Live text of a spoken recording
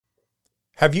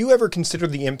Have you ever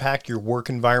considered the impact your work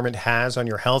environment has on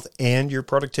your health and your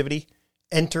productivity?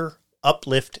 Enter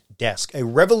Uplift Desk, a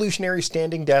revolutionary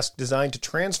standing desk designed to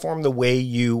transform the way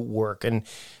you work. And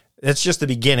that's just the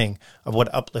beginning of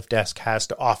what Uplift Desk has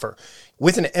to offer.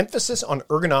 With an emphasis on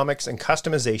ergonomics and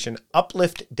customization,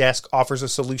 Uplift Desk offers a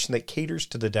solution that caters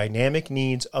to the dynamic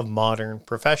needs of modern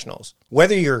professionals.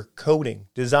 Whether you're coding,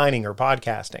 designing, or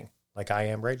podcasting, like I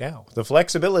am right now, the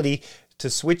flexibility to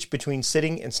switch between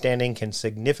sitting and standing can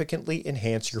significantly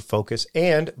enhance your focus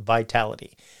and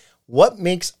vitality. What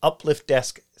makes Uplift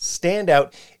Desk stand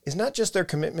out is not just their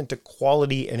commitment to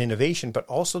quality and innovation, but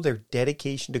also their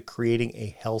dedication to creating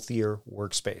a healthier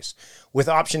workspace. With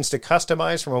options to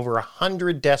customize from over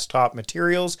 100 desktop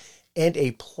materials and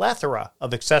a plethora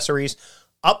of accessories,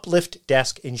 Uplift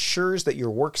Desk ensures that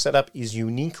your work setup is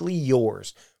uniquely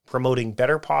yours, promoting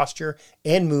better posture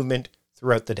and movement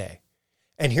throughout the day.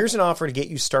 And here's an offer to get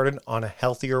you started on a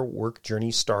healthier work journey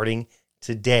starting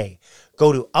today.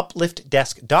 Go to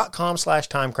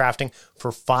upliftdesk.com/timecrafting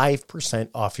for 5%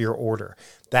 off your order.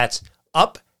 That's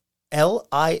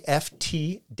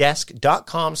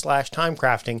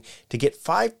upliftdesk.com/timecrafting to get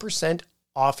 5%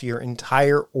 off your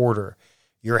entire order.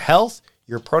 Your health,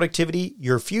 your productivity,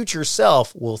 your future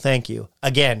self will thank you.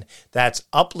 Again, that's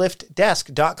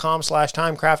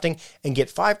upliftdesk.com/timecrafting and get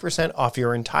 5% off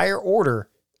your entire order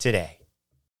today.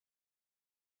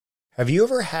 Have you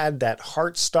ever had that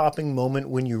heart-stopping moment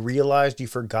when you realized you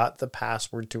forgot the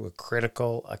password to a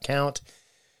critical account?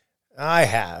 I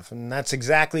have, and that's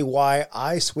exactly why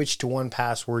I switched to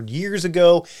 1Password years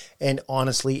ago, and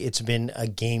honestly, it's been a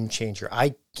game changer.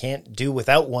 I can't do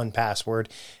without 1Password,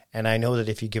 and I know that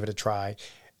if you give it a try,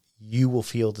 you will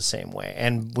feel the same way.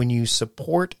 And when you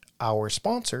support our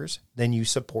sponsors, then you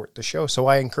support the show. So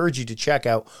I encourage you to check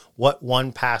out what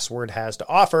 1Password has to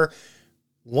offer.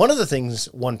 One of the things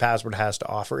 1Password has to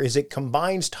offer is it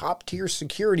combines top-tier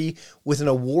security with an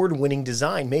award-winning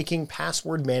design, making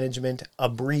password management a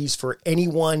breeze for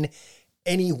anyone,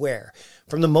 anywhere.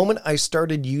 From the moment I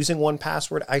started using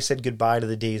 1Password, I said goodbye to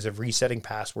the days of resetting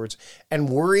passwords and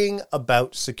worrying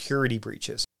about security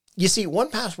breaches. You see,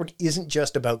 1Password isn't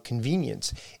just about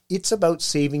convenience. It's about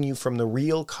saving you from the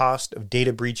real cost of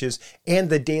data breaches and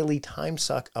the daily time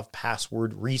suck of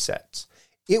password resets.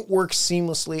 It works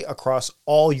seamlessly across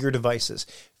all your devices,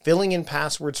 filling in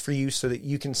passwords for you so that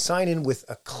you can sign in with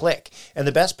a click. And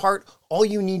the best part, all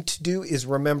you need to do is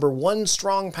remember one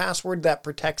strong password that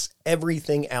protects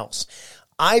everything else.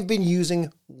 I've been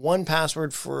using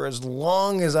 1Password for as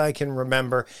long as I can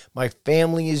remember. My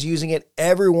family is using it.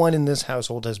 Everyone in this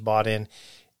household has bought in.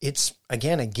 It's,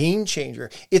 again, a game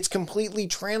changer. It's completely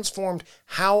transformed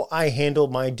how I handle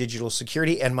my digital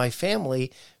security, and my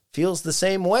family feels the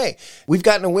same way. We've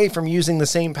gotten away from using the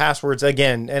same passwords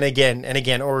again and again and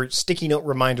again, or sticky note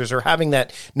reminders, or having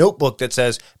that notebook that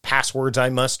says passwords I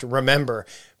must remember.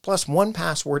 Plus,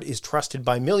 1Password is trusted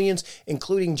by millions,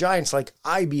 including giants like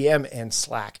IBM and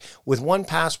Slack. With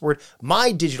 1Password,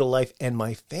 my digital life and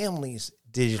my family's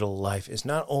digital life is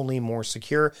not only more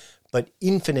secure, but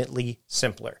infinitely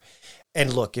simpler.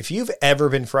 And look, if you've ever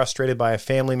been frustrated by a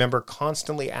family member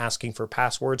constantly asking for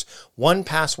passwords,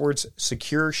 1Password's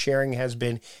secure sharing has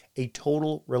been a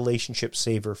total relationship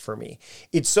saver for me.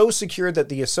 It's so secure that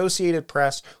the Associated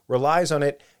Press relies on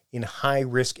it in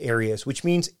high-risk areas, which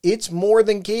means it's more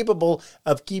than capable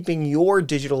of keeping your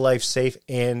digital life safe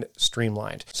and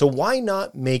streamlined. So why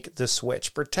not make the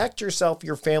switch? Protect yourself,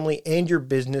 your family, and your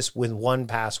business with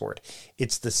 1Password.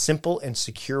 It's the simple and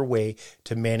secure way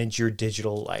to manage your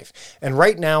digital life. And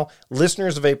right now,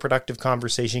 listeners of A Productive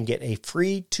Conversation get a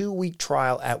free 2-week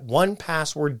trial at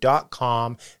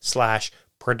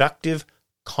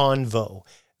 1Password.com/productiveconvo.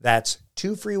 That's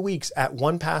 2 free weeks at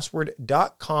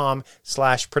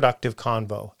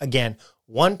 1Password.com/productiveconvo. Again,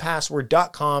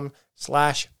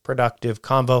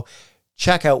 1Password.com/productiveconvo.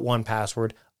 Check out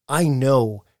 1Password. I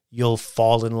know you'll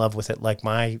fall in love with it like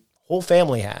my whole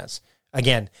family has.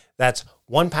 Again, that's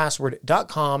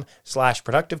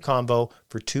 1Password.com/productiveconvo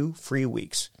for 2 free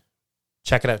weeks.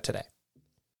 Check it out today.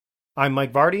 I'm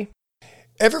Mike Vardy.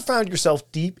 Ever found yourself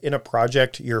deep in a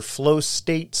project, your flow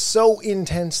state so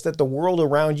intense that the world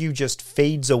around you just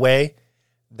fades away?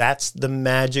 That's the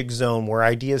magic zone where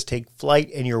ideas take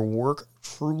flight and your work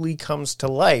truly comes to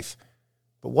life.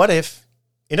 But what if,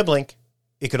 in a blink,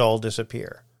 it could all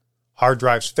disappear? Hard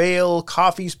drives fail,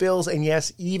 coffee spills, and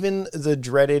yes, even the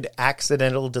dreaded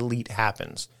accidental delete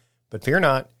happens. But fear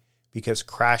not, because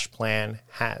CrashPlan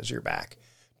has your back.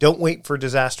 Don't wait for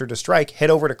disaster to strike. Head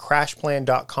over to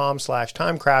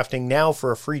crashplan.com/timecrafting now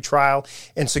for a free trial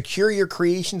and secure your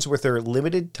creations with their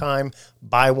limited time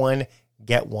buy one,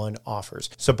 get one offers.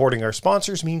 Supporting our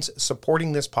sponsors means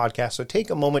supporting this podcast, so take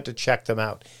a moment to check them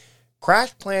out.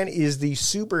 CrashPlan is the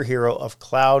superhero of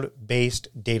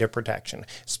cloud-based data protection,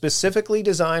 specifically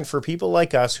designed for people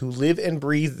like us who live and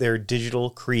breathe their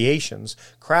digital creations.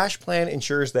 CrashPlan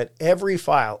ensures that every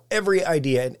file, every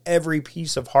idea, and every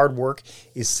piece of hard work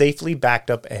is safely backed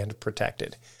up and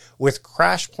protected. With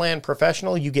CrashPlan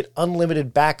Professional, you get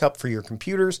unlimited backup for your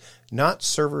computers, not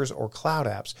servers or cloud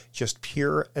apps, just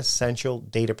pure essential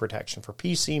data protection for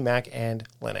PC, Mac, and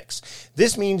Linux.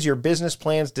 This means your business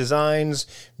plans, designs,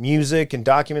 music, and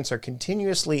documents are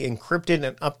continuously encrypted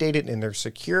and updated in their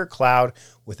secure cloud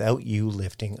without you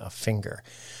lifting a finger.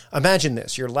 Imagine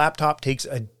this, your laptop takes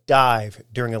a dive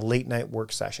during a late night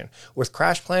work session. With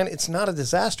CrashPlan, it's not a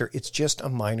disaster, it's just a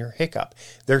minor hiccup.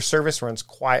 Their service runs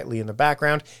quietly in the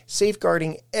background,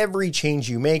 safeguarding every change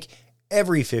you make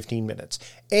every 15 minutes.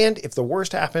 And if the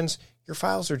worst happens, your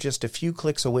files are just a few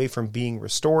clicks away from being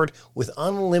restored, with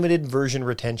unlimited version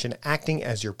retention acting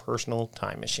as your personal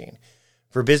time machine.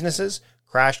 For businesses,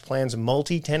 CrashPlan's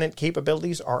multi-tenant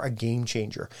capabilities are a game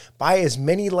changer. Buy as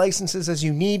many licenses as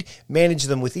you need, manage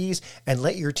them with ease, and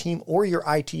let your team or your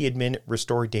IT admin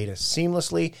restore data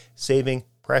seamlessly, saving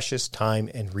precious time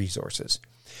and resources.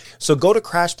 So go to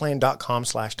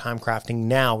crashplan.com/timecrafting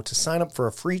now to sign up for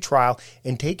a free trial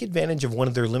and take advantage of one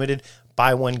of their limited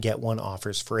buy one, get one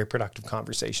offers for a productive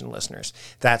conversation listeners.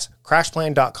 That's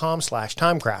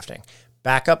crashplan.com/timecrafting.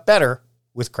 Back up better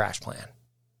with CrashPlan.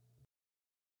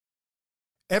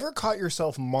 Ever caught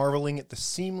yourself marveling at the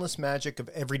seamless magic of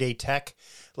everyday tech,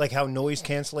 like how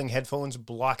noise-canceling headphones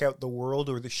block out the world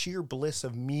or the sheer bliss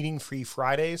of meeting-free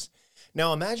Fridays?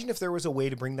 Now imagine if there was a way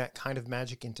to bring that kind of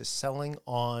magic into selling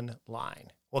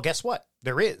online. Well, guess what?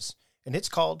 There is, and it's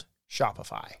called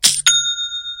Shopify.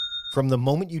 From the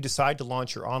moment you decide to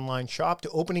launch your online shop to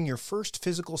opening your first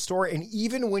physical store, and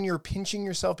even when you're pinching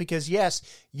yourself because, yes,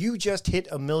 you just hit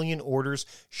 1 million orders,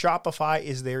 Shopify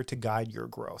is there to guide your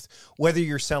growth. Whether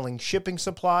you're selling shipping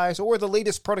supplies or the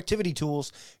latest productivity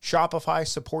tools, Shopify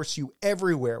supports you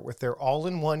everywhere with their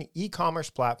all-in-one e-commerce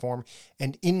platform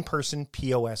and in-person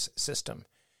POS system.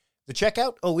 The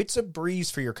checkout, it's a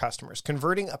breeze for your customers,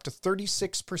 converting up to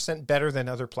 36% better than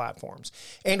other platforms.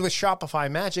 And with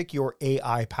Shopify Magic, your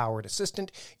AI-powered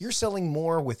assistant, you're selling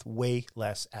more with way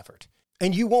less effort.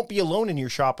 And you won't be alone in your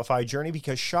Shopify journey,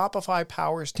 because Shopify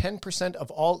powers 10% of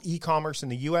all e-commerce in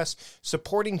the U.S.,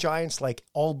 supporting giants like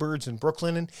Allbirds and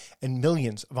Brooklinen and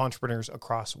millions of entrepreneurs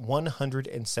across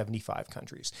 175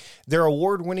 countries. Their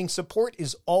award-winning support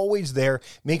is always there,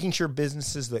 making sure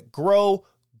businesses that grow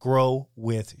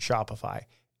with Shopify,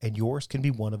 and yours can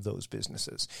be one of those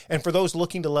businesses. And for those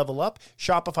looking to level up,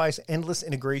 Shopify's endless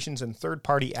integrations and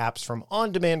third-party apps, from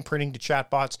on-demand printing to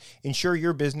chatbots, ensure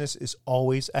your business is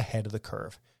always ahead of the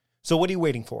curve. So what are you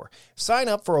waiting for? Sign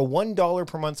up for a $1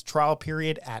 per month trial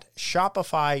period at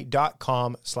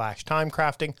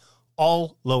shopify.com/timecrafting,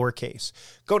 all lowercase.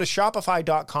 Go to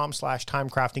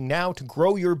shopify.com/timecrafting now to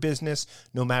grow your business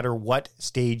no matter what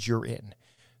stage you're in.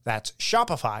 That's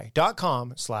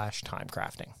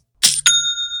shopify.com/timecrafting.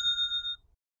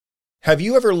 Have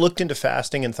you ever looked into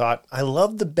fasting and thought, I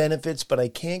love the benefits, but I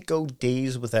can't go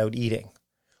days without eating?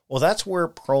 Well, that's where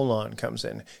Prolon comes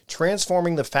in,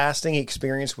 transforming the fasting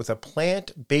experience with a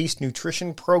plant-based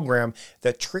nutrition program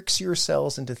that tricks your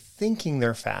cells into thinking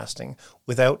they're fasting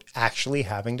without actually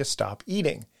having to stop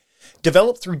eating.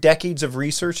 Developed through decades of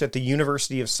research at the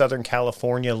University of Southern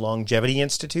California Longevity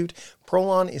Institute,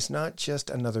 Prolon is not just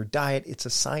another diet, it's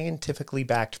a scientifically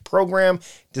backed program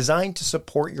designed to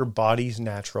support your body's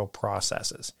natural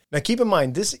processes. Now keep in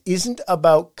mind, this isn't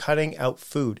about cutting out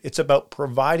food. It's about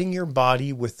providing your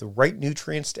body with the right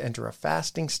nutrients to enter a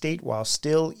fasting state while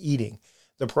still eating.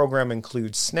 The program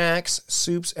includes snacks,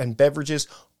 soups, and beverages,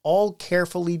 all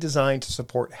carefully designed to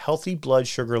support healthy blood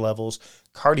sugar levels,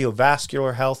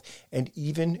 cardiovascular health, and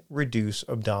even reduce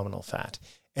abdominal fat.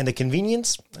 And the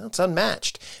convenience, well, it's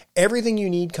unmatched. Everything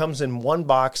you need comes in one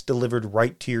box, delivered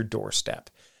right to your doorstep.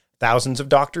 Thousands of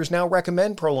doctors now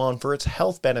recommend Prolon for its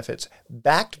health benefits,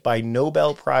 backed by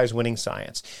Nobel Prize-winning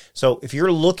science. So if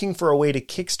you're looking for a way to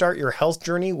kickstart your health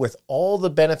journey with all the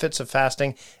benefits of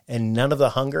fasting and none of the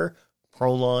hunger,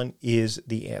 Prolon is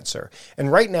the answer. And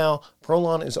right now,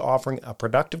 Prolon is offering a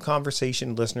Productive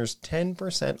Conversation listeners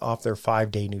 10% off their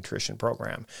 5-day nutrition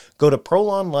program. Go to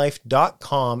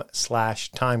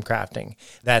prolonlife.com/timecrafting.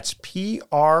 That's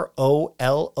PROLON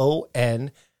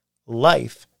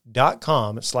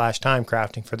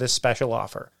life.com/timecrafting for this special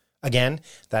offer. Again,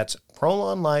 that's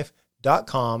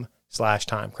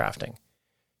prolonlife.com/timecrafting.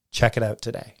 Check it out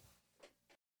today.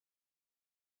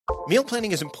 Meal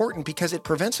planning is important because it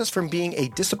prevents us from being a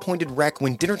disappointed wreck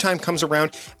when dinner time comes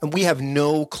around and we have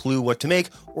no clue what to make,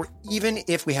 or even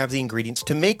if we have the ingredients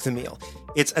to make the meal.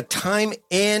 It's a time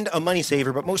and a money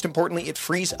saver, but most importantly, it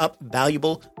frees up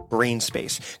valuable brain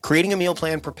space. Creating a meal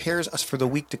plan prepares us for the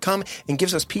week to come and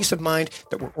gives us peace of mind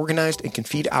that we're organized and can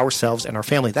feed ourselves and our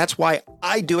family. That's why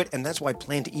I do it, and that's why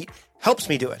Plan to Eat helps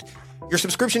me do it. Your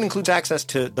subscription includes access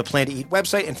to the Plan to Eat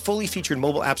website and fully featured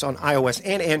mobile apps on iOS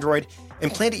and Android.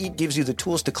 And Plan to Eat gives you the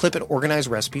tools to clip and organize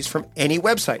recipes from any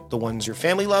website, the ones your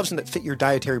family loves and that fit your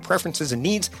dietary preferences and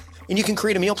needs. And you can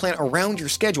create a meal plan around your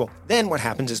schedule. Then what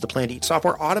happens is the Plan to Eat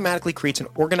software automatically creates an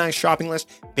organized shopping list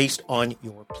based on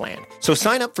your plan. So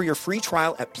sign up for your free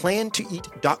trial at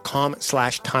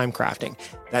plantoeat.com/timecrafting.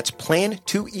 That's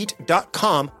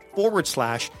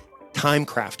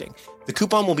plantoeat.com/timecrafting. The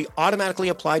coupon will be automatically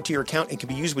applied to your account and can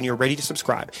be used when you're ready to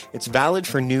subscribe. It's valid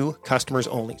for new customers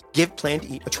only. Give Plan to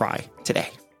Eat a try today.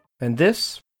 And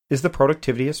this is the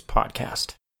Productivityist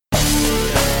Podcast.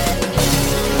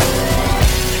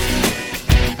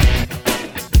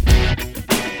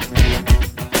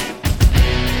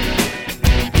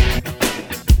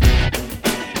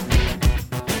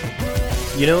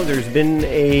 You know, there's been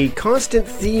a constant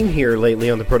theme here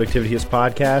lately on the Productivityist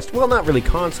Podcast. Well, not really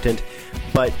constant,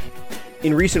 but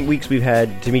in recent weeks, we've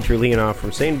had Dmitry Leonov from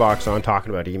SaneBox on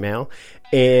talking about email,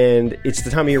 and it's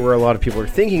the time of year where a lot of people are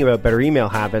thinking about better email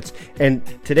habits. And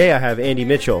today I have Andy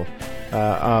Mitchell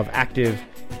of Active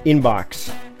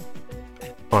Inbox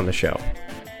on the show.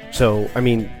 So, I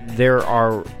mean, there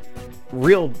are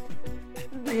real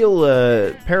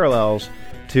parallels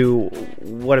to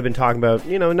what I've been talking about,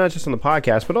 you know, not just on the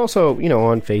podcast, but also, you know,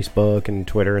 on Facebook and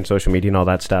Twitter and social media and all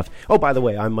that stuff. Oh, by the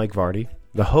way, I'm Mike Vardy,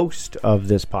 the host of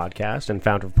this podcast and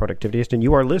founder of Productivityist, and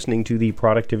you are listening to the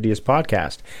Productivityist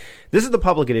Podcast. This is the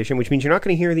public edition, which means you're not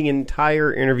going to hear the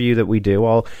entire interview that we do.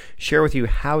 I'll share with you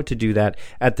how to do that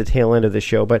at the tail end of the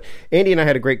show. But Andy and I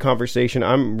had a great conversation.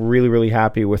 I'm really, really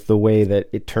happy with the way that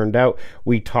it turned out.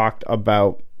 We talked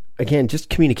about, again, just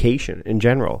communication in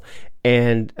general,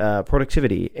 and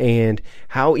productivity, and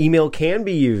how email can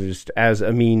be used as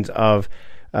a means of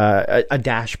a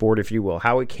dashboard, if you will,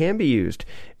 how it can be used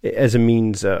as a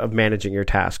means of managing your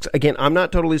tasks. Again, I'm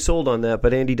not totally sold on that,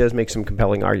 but Andy does make some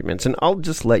compelling arguments, and I'll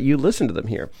just let you listen to them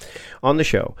here on the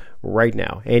show right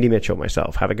now. Andy Mitchell,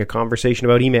 myself, having a conversation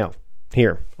about email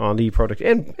here on the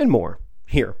and more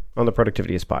here on the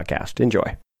Productivityist Podcast.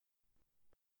 Enjoy.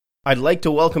 I'd like to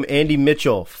welcome Andy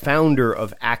Mitchell, founder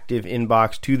of Active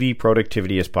Inbox, to the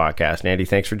Productivityist Podcast. Andy,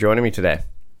 thanks for joining me today.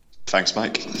 Thanks,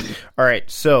 Mike. All right,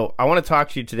 so I want to talk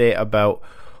to you today about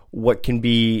what can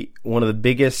be one of the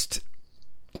biggest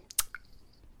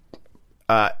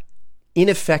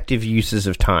ineffective uses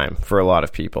of time for a lot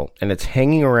of people, and it's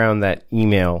hanging around that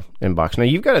email inbox. Now,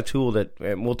 you've got a tool that,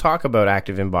 and we'll talk about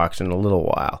Active Inbox in a little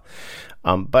while,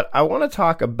 but I want to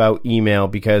talk about email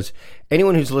because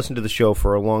anyone who's listened to the show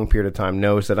for a long period of time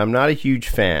knows that I'm not a huge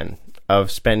fan of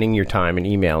spending your time in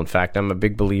email. In fact, I'm a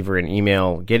big believer in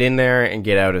email. Get in there and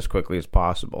get out as quickly as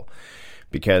possible,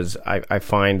 because I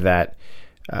find that,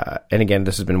 and again,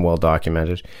 this has been well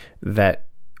documented, that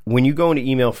when you go into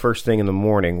email first thing in the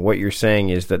morning, what you're saying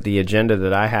is that the agenda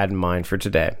that I had in mind for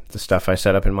today, the stuff I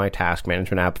set up in my task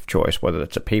management app of choice, whether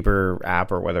it's a paper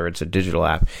app or whether it's a digital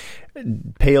app,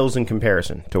 pales in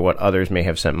comparison to what others may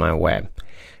have sent my way.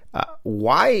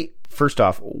 Why, first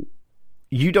off,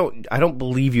 I don't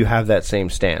believe you have that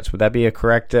same stance. Would that be a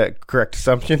correct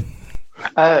assumption?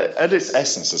 At its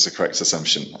essence, it's a correct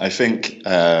assumption. I think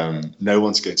no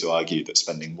one's going to argue that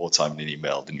spending more time in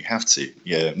email than you have to.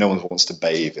 No one wants to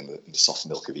bathe in the soft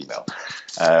milk of email.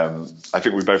 I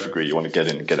think we both agree you want to get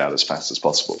in and get out as fast as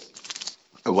possible.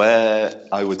 Where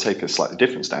I would take a slightly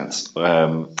different stance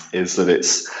is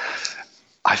that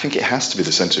I think it has to be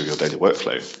the center of your daily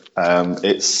workflow.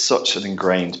 It's such an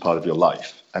ingrained part of your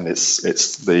life. And it's the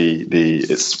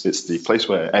place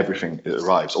where everything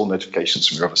arrives. All notifications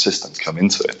from your other systems come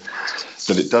into it.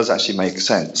 That it does actually make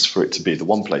sense for it to be the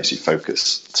one place you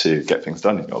focus to get things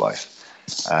done in your life.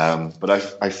 But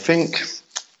I think,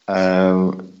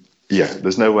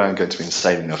 there's no way I'm going to be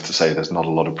insane enough to say there's not a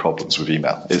lot of problems with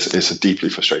email. It's a deeply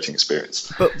frustrating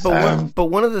experience. But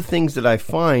one of the things that I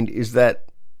find is that,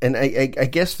 and I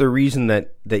guess the reason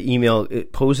that the email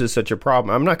poses such a problem,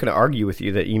 I'm not going to argue with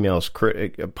you that email is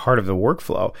a part of the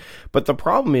workflow, but the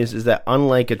problem is that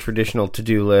unlike a traditional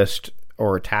to-do list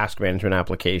or a task management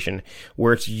application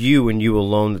where it's you and you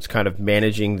alone that's kind of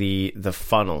managing the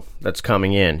funnel that's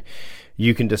coming in,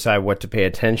 you can decide what to pay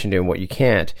attention to and what you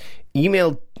can't.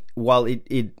 Email, while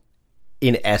it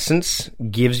in essence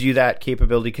gives you that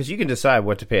capability because you can decide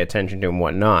what to pay attention to and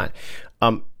what not,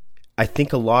 I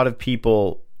think a lot of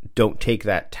people don't take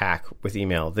that tack with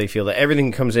email. They feel that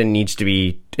everything that comes in needs to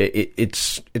be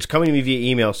it's coming to me via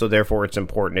email, so therefore it's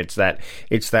important.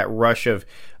 It's that rush of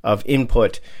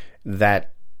input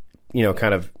that, you know,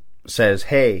 kind of says,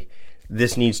 hey,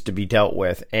 this needs to be dealt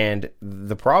with. And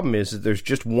the problem is that there's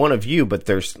just one of you, but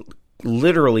there's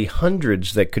literally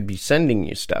hundreds that could be sending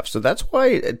you stuff. So that's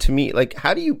why, to me, like,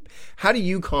 how do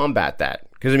you combat that?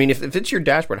 Because I mean, if it's your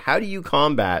dashboard, how do you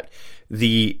combat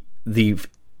the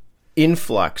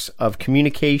influx of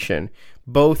communication,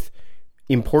 both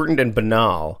important and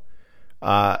banal,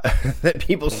 that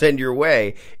people send your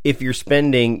way, if you're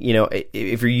spending, you know,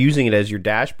 if you're using it as your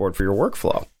dashboard for your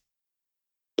workflow?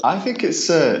 I think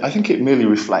it merely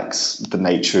reflects the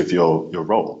nature of your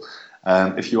role.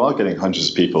 If you are getting hundreds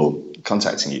of people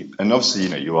contacting you, and obviously, you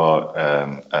know, you are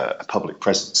a public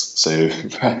presence, so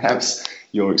perhaps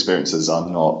your experiences are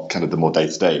not kind of the more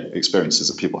day-to-day experiences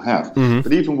that people have. Mm-hmm.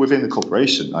 But even within the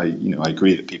corporation, I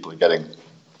agree that people are getting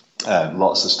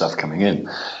lots of stuff coming in.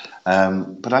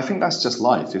 But I think that's just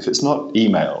life. If it's not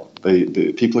email,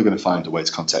 the people are going to find a way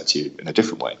to contact you in a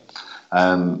different way.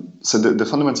 So the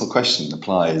fundamental question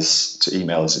applies to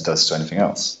email as it does to anything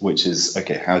else, which is,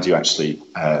 okay, how do you actually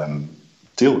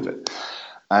deal with it?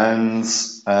 And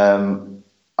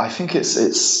I think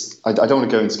I don't want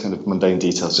to go into kind of mundane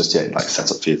details just yet, like set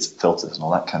up filters and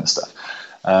all that kind of stuff.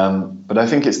 But I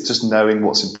think it's just knowing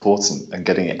what's important and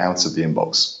getting it out of the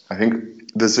inbox. I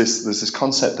think there's this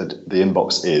concept that the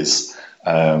inbox is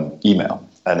email,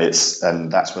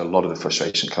 and that's where a lot of the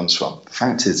frustration comes from. The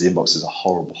fact is, the inbox is a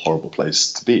horrible, horrible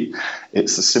place to be.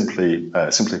 It's simply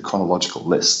a chronological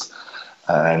list,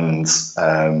 and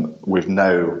with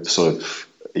no sort of,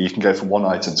 you can go from one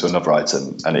item to another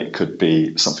item, and it could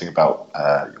be something about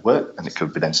your work, and it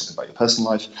could be then something about your personal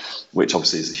life, which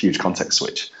obviously is a huge context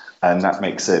switch. And that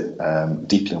makes it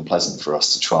deeply unpleasant for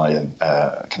us to try and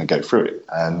kind of go through it.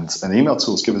 And email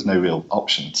tools give us no real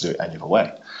option to do it any other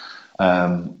way.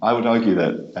 I would argue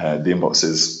that the inbox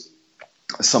is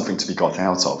something to be got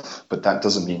out of, but that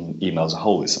doesn't mean email as a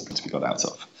whole is something to be got out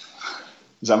of.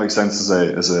 Does that make sense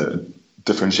as a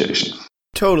differentiation?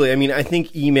 Totally. I mean, I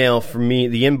think email, for me,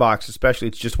 the inbox especially,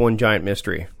 it's just one giant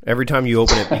mystery. Every time you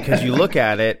open it, because you look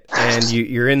at it and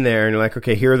you're in there and you're like,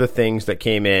 okay, here are the things that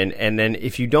came in. And then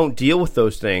if you don't deal with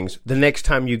those things, the next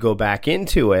time you go back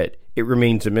into it, it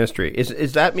remains a mystery.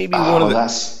 Is that maybe one of the...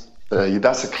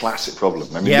 That's a classic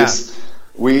problem. I mean, yeah.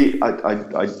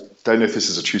 I don't know if this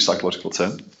is a true psychological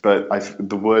term, but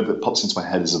the word that pops into my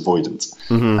head is avoidant.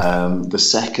 Mm-hmm. The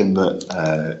second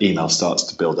that email starts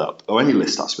to build up, or any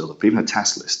list starts to build up, even a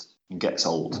task list, and gets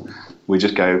old, we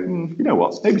just go, you know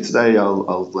what, maybe today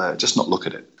I'll just not look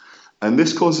at it. And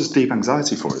this causes deep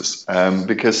anxiety for us,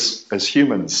 because as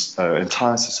humans,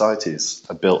 entire societies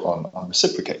are built on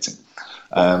reciprocating.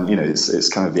 It's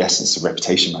kind of the essence of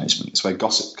reputation management. It's where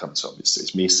gossip comes from.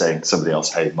 It's me saying to somebody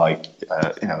else, hey, Mike,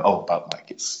 about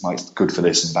Mike, Mike's good for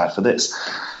this and bad for this.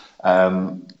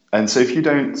 And so if you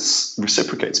don't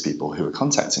reciprocate to people who are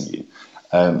contacting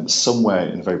you, somewhere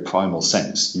in a very primal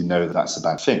sense, you know that's a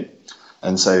bad thing.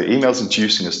 And so email's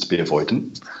inducing us to be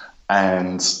avoidant.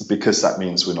 And because that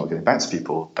means we're not getting back to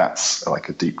people, that's like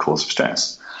a deep cause of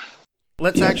stress.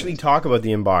 Let's actually talk about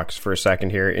the inbox for a second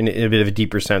here in a bit of a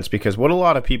deeper sense, because what a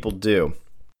lot of people do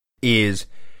is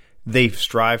they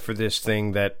strive for this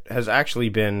thing that has actually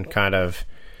been kind of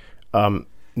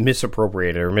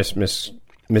misappropriated or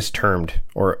mistermed,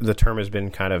 or the term has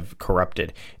been kind of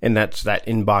corrupted, and that's that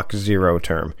inbox zero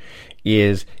term.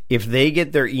 Is if they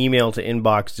get their email to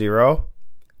inbox zero,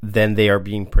 then they are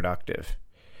being productive.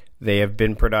 They have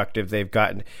been productive. They've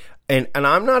gotten... And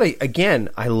I'm not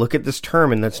I look at this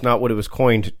term, and that's not what it was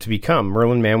coined to become.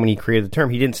 Merlin Mann, when he created the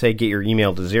term, he didn't say get your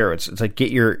email to zero. It's like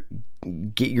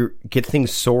get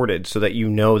things sorted so that you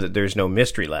know that there's no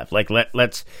mystery left. Like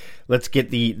let's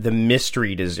get the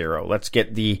mystery to zero. Let's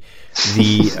get the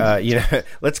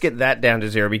let's get that down to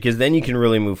zero, because then you can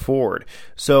really move forward.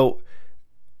 So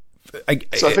I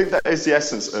think that is the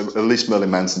essence of, at least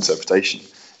Merlin Mann's interpretation,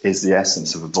 is the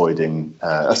essence of avoiding,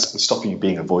 stopping you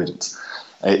being avoidant.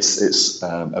 It's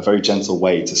a very gentle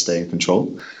way to stay in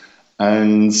control.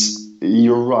 And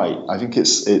you're right. I think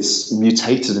it's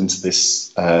mutated into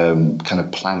this kind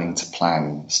of planning to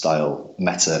plan style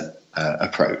meta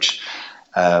approach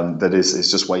that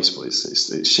is just wasteful.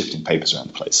 It's shifting papers around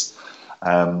the place.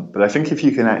 But I think if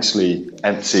you can actually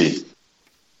empty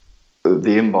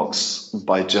the inbox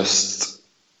by just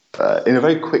in a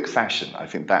very quick fashion, I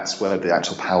think that's where the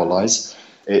actual power lies.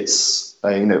 It's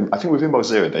I think with Inbox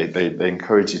Zero, they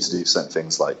encourage you to do certain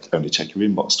things like only check your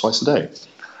inbox twice a day.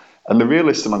 And the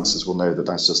realist amongst us will know that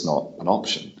that's just not an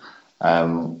option.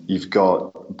 You've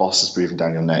got bosses breathing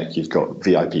down your neck. You've got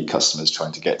VIP customers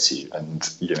trying to get to you, and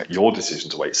your decision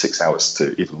to wait 6 hours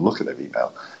to even look at their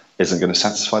email isn't going to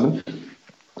satisfy them.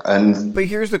 But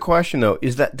here's the question, though: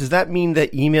 does that mean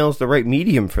that email is the right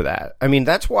medium for that? I mean,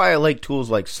 that's why I like tools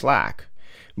like Slack.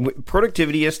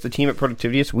 Productivityist, the team at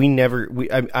Productivityist,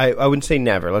 I wouldn't say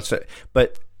never.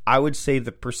 But I would say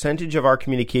the percentage of our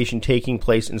communication taking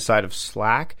place inside of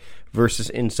Slack versus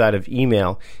inside of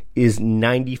email is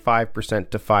 95%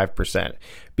 to 5%,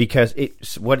 because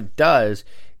what it does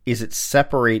is it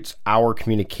separates our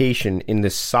communication in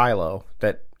this silo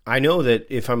that I know that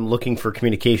if I'm looking for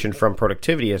communication from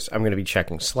Productivityist, I'm going to be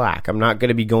checking Slack. I'm not going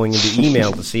to be going into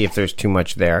email to see if there's too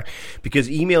much there, because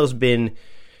email's been,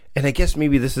 and I guess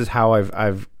maybe this is how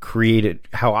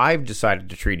I've decided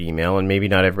to treat email, and maybe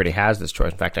not everybody has this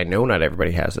choice. In fact, I know not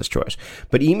everybody has this choice.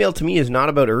 But email to me is not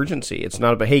about urgency. It's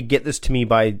not about, hey, get this to me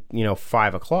by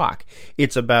 5 o'clock.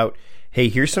 It's about, hey,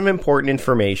 here's some important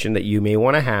information that you may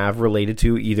want to have related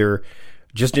to either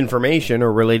just information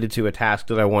or related to a task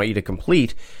that I want you to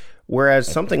complete.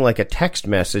 Whereas something like a text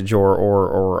message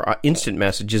or instant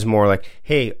message is more like,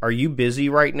 hey, are you busy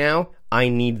right now? I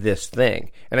need this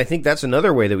thing. And I think that's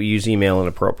another way that we use email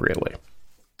inappropriately.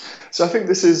 So I think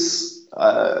this is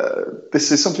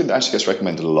something that actually gets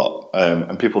recommended a lot.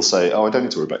 And people say, oh, I don't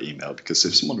need to worry about email because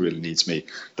if someone really needs me,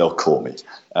 they'll call me.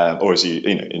 Or as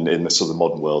in the sort of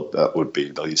modern world, that would be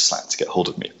they'll use Slack to get hold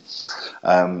of me.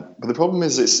 But the problem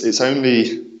is it's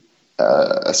only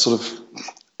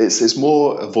it's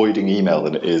more avoiding email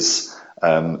than it is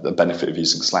the benefit of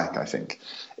using Slack, I think.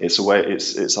 It's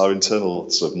our internal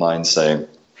sort of mind saying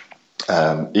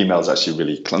email is actually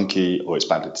really clunky or it's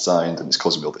badly designed and it's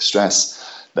causing me all this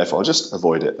stress. Therefore, I'll just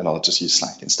avoid it and I'll just use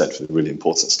Slack instead for the really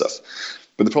important stuff.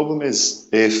 But the problem is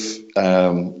if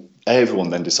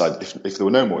everyone then decided, if there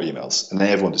were no more emails and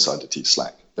everyone decided to use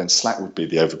Slack, then Slack would be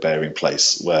the overbearing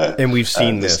place where... And we've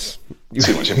seen this.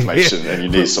 Too much information and you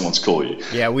need someone to call you.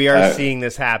 Yeah, we are seeing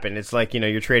this happen. It's like,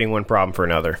 you're trading one problem for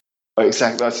another.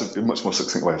 Exactly. That's a much more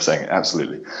succinct way of saying it.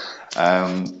 Absolutely.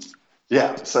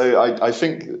 So I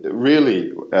think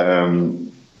really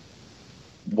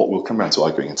what we'll come around to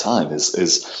arguing in time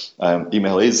is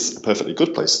email is a perfectly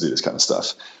good place to do this kind of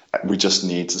stuff. We just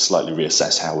need to slightly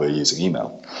reassess how we're using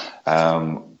email.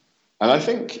 And I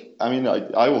think,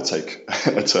 I will take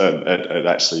a turn at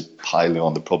actually piling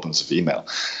on the problems of email.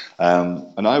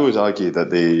 And I would argue that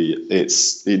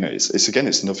it's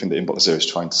nothing that Inbox Zero is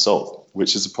trying to solve,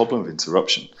 which is a problem of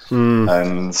interruption.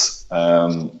 And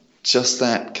just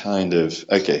that kind of,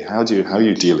 okay, how are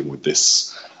you dealing with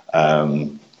this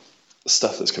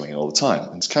stuff that's coming in all the time?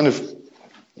 And to kind of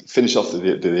finish off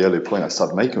the earlier point I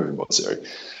started making with Inbox Zero,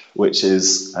 which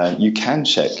is you can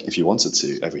check if you wanted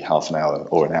to every half an hour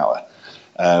or an hour,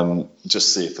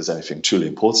 just see if there's anything truly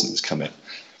important that's come in.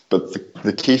 But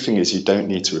the key thing is you don't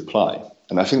need to reply.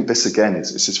 And I think this, again,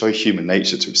 it's very human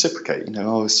nature to reciprocate.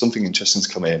 Something interesting's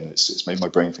come in. It's made my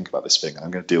brain think about this thing, and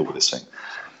I'm going to deal with this thing.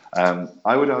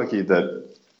 I would argue that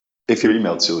if your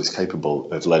email tool is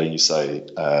capable of letting you say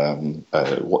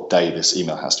what day this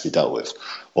email has to be dealt with,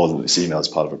 or that this email is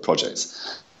part of a project,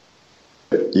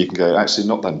 you can go, actually,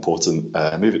 not that important,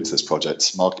 move it to this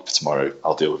project, mark it for tomorrow,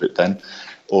 I'll deal with it then.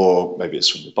 Or maybe it's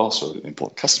from your boss or an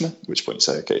important customer, at which point you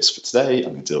say, okay, it's for today,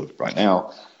 I'm going to deal with it right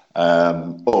now.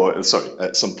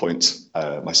 At some point,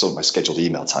 my scheduled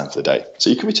email time for the day. So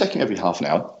you can be checking every half an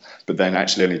hour, but then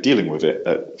actually only dealing with it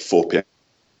at 4 p.m.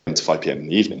 to 5 p.m. in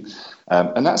the evening.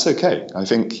 And that's okay, I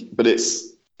think, but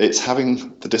it's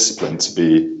having the discipline to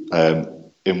be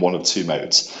in one of two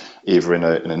modes, either in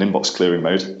an inbox clearing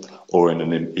mode or in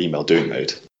an email doing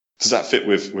mode. Does that fit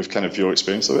with kind of your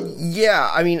experience of it?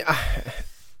 Yeah,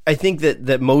 I think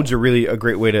that modes are really a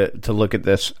great way to look at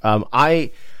this.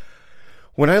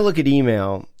 When I look at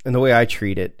email and the way I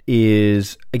treat it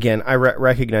is, again, I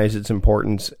recognize its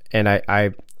importance, and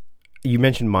you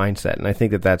mentioned mindset, and I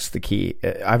think that's the key.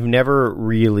 I've never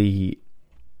really,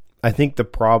 I think the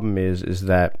problem is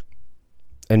that,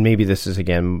 and maybe this is,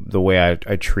 again, the way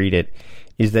I treat it,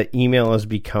 is that email has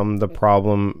become the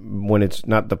problem when it's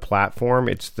not the platform,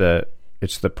 it's the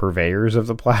purveyors of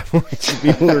the platform, it's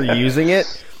the people who are using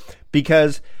it.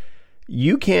 Because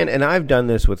you can, and I've done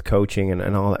this with coaching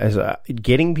and all, as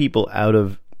getting people out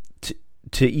of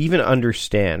to even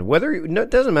understand whether it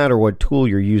doesn't matter what tool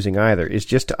you're using either. Is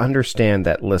just to understand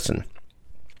that. Listen,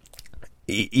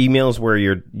 email's where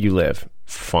you live.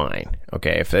 Fine,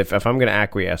 okay. If I'm going to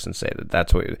acquiesce and say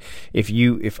that's what,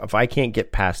 if I can't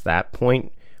get past that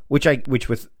point, which I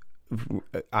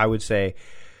would say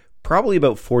probably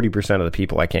about 40% of the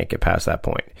people I can't get past that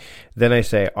point, then I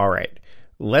say, all right.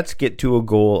 Let's get to a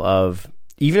goal of,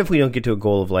 even if we don't get to a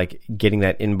goal of like getting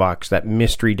that inbox, that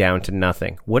mystery down to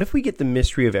nothing, what if we get the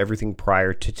mystery of everything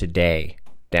prior to today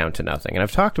down to nothing? And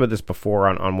I've talked about this before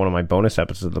on one of my bonus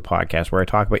episodes of the podcast where I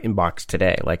talk about inbox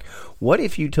today. Like, what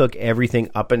if you took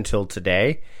everything up until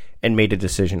today and made a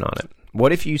decision on it?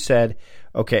 What if you said,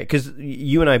 okay, because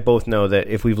you and I both know that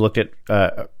if we've looked at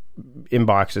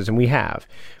inboxes, and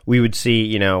we would see,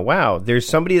 you know, wow, there's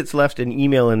somebody that's left an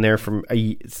email in there from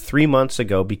 3 months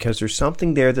ago because there's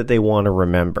something there that they want to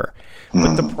remember.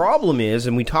 But the problem is,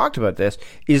 and we talked about this,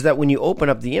 is that when you open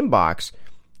up the inbox,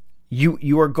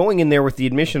 you are going in there with the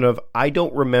admission of, I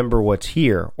don't remember what's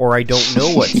here, or I don't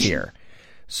know what's here.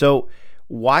 So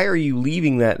why are you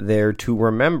leaving that there to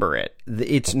remember it?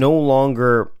 It's no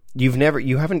longer, you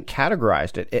haven't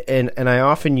categorized it. And I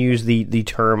often use the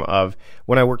term of,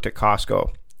 when I worked at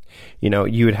Costco, you know,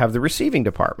 you would have the receiving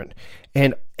department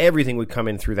and everything would come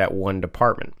in through that one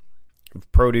department.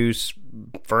 Produce,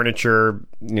 furniture,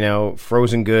 you know,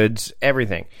 frozen goods,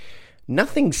 everything.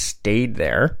 Nothing stayed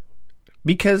there,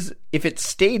 because if it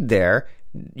stayed there,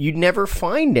 you'd never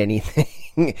find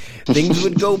anything. Things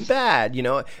would go bad, you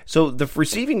know. So the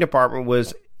receiving department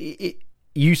was,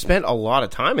 you spent a lot of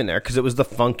time in there because it was the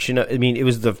function of, it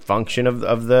was the function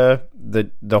of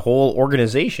the whole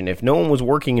organization. If no one was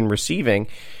working in receiving,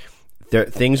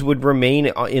 things would remain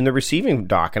in the receiving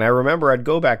dock. And I remember I'd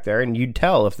go back there and you'd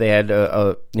tell if they had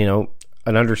an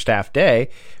understaffed day,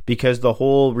 because the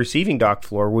whole receiving dock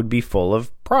floor would be full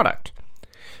of product.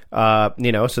 So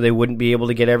they wouldn't be able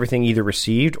to get everything either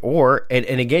received or,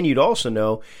 and again, you'd also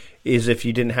know is if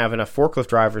you didn't have enough forklift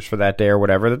drivers for that day or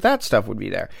whatever, that stuff would be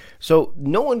there. So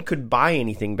no one could buy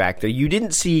anything back there. You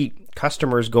didn't see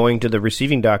customers going to the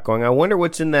receiving dock going, I wonder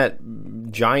what's in that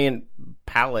giant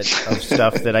pallet of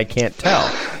stuff that I can't tell.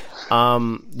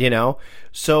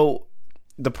 So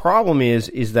the problem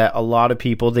is that a lot of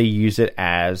people, they use it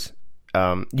as,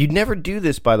 you'd never do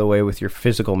this, by the way, with your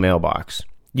physical mailbox.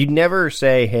 You'd never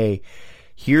say, hey,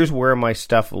 here's where my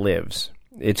stuff lives.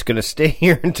 It's going to stay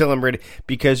here until I'm ready,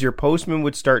 because your postman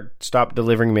would stop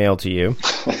delivering mail to you.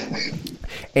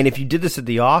 And if you did this at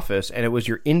the office and it was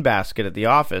your in basket at the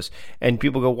office, and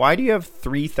people go, why do you have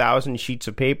 3,000 sheets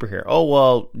of paper here? Oh,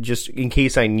 well, just in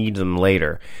case I need them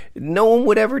later. No one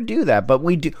would ever do that, but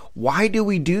we do. Why do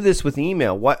we do this with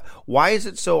email? Why is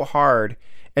it so hard?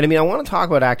 And I want to talk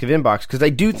about Active Inbox because I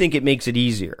do think it makes it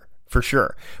easier, for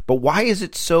sure. But why is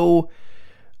it so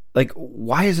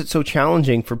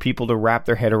challenging for people to wrap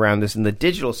their head around this in the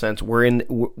digital sense,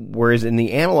 whereas in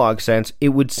the analog sense, it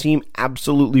would seem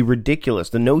absolutely ridiculous.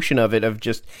 The notion of it, of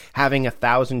just having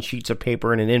 1,000 sheets of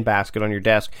paper in an in basket on your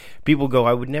desk, people go,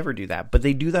 I would never do that. But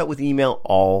they do that with email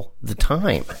all the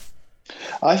time.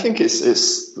 I think it's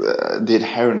the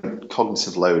inherent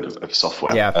cognitive load of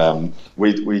software. Yeah.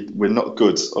 We're not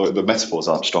good, or the metaphors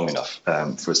aren't strong enough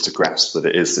for us to grasp that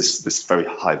it is this very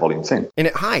high volume thing. And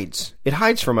it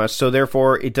hides from us, so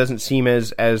therefore it doesn't seem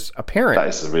as apparent. That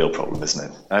is the real problem, isn't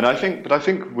it? And I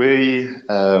think we,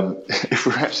 if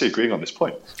we're actually agreeing on this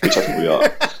point, which I think we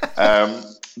are,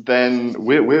 then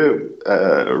we're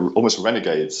almost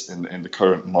renegades in the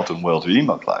current modern world of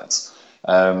email clients.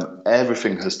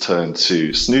 Everything has turned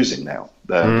to snoozing now.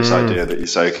 This idea that you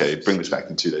say, okay, bring this back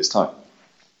in 2 days' time.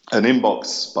 An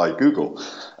Inbox by Google,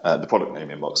 the product name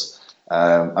Inbox,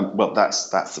 well, that's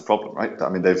the problem, right?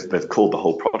 They've called the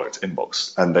whole product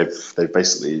Inbox, and they've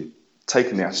basically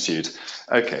taken the attitude,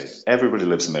 okay, everybody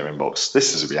lives in their inbox.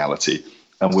 This is a reality,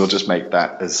 and we'll just make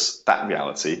that as that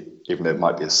reality, even though it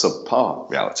might be a subpar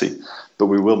reality, but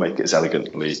we will make it as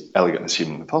elegant as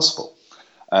humanly possible.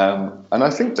 And I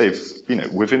think they've,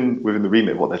 within the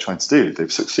remit of what they're trying to do,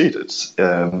 they've succeeded.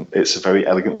 It's a very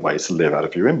elegant way to live out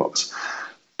of your inbox.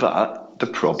 But the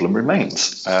problem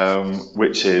remains,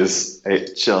 which is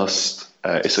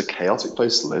it's a chaotic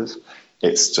place to live.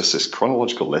 It's just this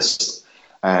chronological list.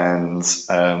 And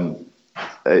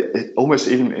it almost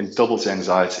even it doubles the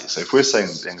anxiety. So if we're saying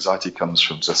the anxiety comes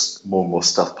from just more and more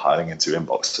stuff piling into your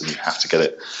inbox, and you have to get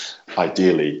it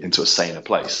ideally into a saner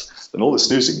place, then all the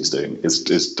snoozing is doing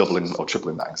is doubling or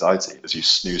tripling that anxiety as you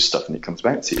snooze stuff and it comes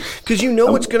back to you. Because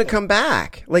it's going to come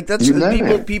back. Like that's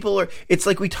people are. It's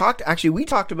like we talked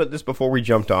about this before we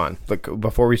jumped on, like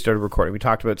before we started recording. We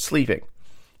talked about sleeping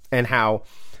and how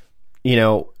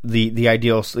the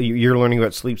ideal. You're learning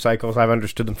about sleep cycles. I've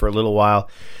understood them for a little while.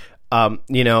 And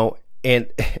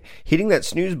hitting that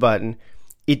snooze button,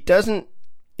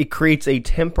 it creates a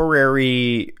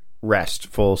temporary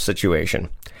restful situation.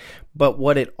 But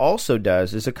what it also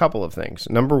does is a couple of things.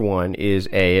 Number one is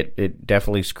it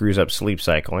definitely screws up sleep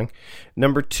cycling.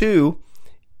 Number two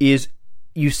is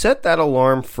you set that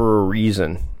alarm for a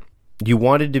reason. You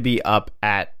wanted to be up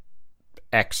at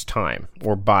X time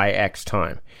or by X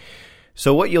time.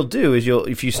 So what you'll do is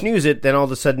if you snooze it, then all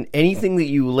of a sudden anything that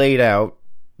you laid out,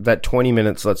 that 20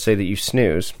 minutes, let's say that you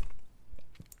snooze,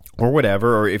 or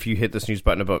whatever, or if you hit the snooze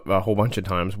button a whole bunch of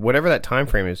times, whatever that time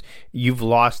frame is, you've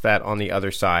lost that on the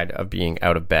other side of being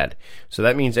out of bed. So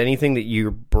that means anything that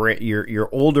your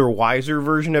older, wiser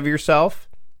version of yourself,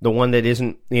 the one that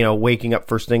isn't, waking up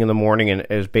first thing in the morning and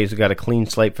has basically got a clean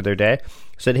slate for their day,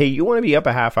 said, hey, you want to be up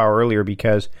a half hour earlier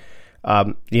because,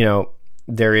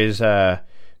 there is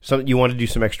you want to do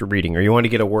some extra reading, or you want to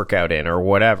get a workout in, or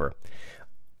whatever.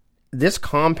 This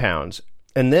compounds,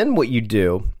 and then what you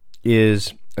do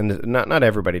is, and not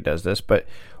everybody does this, but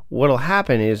what'll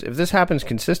happen is, if this happens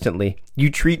consistently,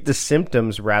 you treat the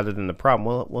symptoms rather than the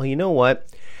problem. Well, you know what?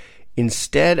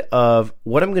 Instead of,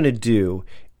 what I'm going to do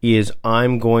is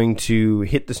I'm going to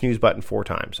hit the snooze button 4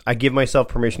 times. I give myself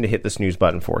permission to hit the snooze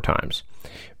button 4 times.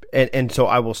 And so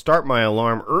I will start my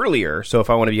alarm earlier. So if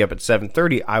I want to be up at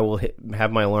 7:30, I will have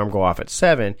my alarm go off at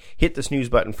 7, hit the snooze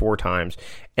button 4 times,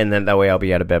 and then that way I'll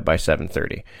be out of bed by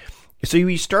 7:30. So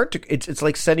you start to, it's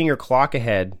like setting your clock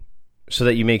ahead so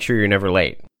that you make sure you're never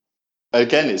late.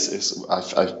 Again, I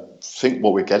think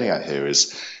what we're getting at here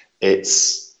is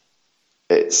it's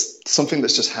something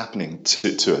that's just happening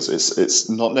to us. It's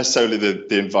not necessarily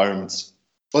the environment.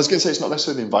 I was going to say it's not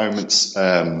necessarily the environment's.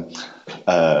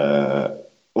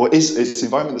 It's the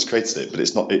environment that's created it, but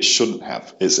it's not. It shouldn't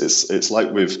have. It's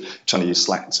like with trying to use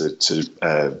Slack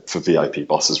for VIP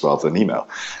bosses rather than email.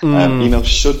 Email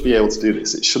should be able to do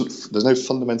this. It shouldn't. There's no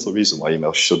fundamental reason why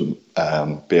email shouldn't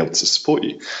be able to support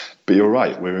you. But you're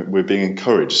right. We're being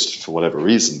encouraged for whatever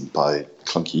reason by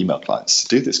clunky email clients to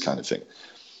do this kind of thing.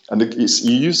 And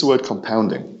you use the word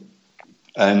compounding,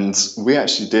 and we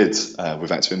actually did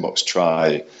with Active Inbox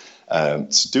try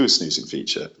to do a snoozing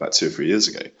feature about 2 or 3 years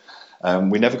ago.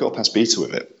 We never got past beta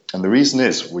with it. And the reason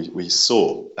is we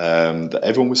saw that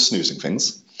everyone was snoozing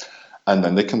things, and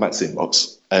then they come back to the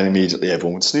inbox, and immediately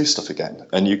everyone would snooze stuff again.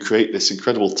 And you create this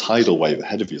incredible tidal wave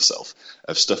ahead of yourself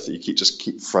of stuff that you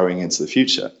keep throwing into the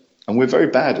future. And we're very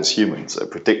bad as humans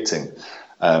at predicting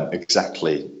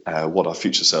exactly what our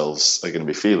future selves are going to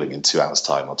be feeling in 2 hours'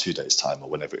 time or 2 days' time or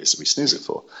whenever it is that we snooze it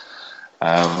for.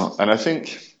 And I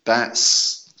think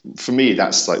for me,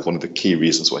 that's like one of the key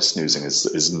reasons why snoozing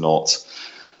is not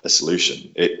a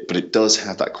solution. But it does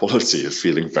have that quality of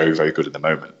feeling very, very good in the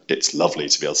moment. It's lovely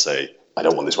to be able to say, I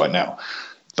don't want this right now,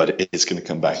 but it is going to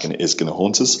come back and it is going to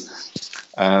haunt us.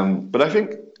 But I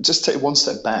think just take one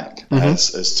step back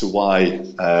as to why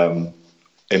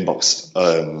inbox,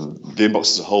 the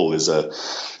inbox as a whole is a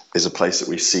place that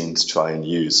we've seen to try and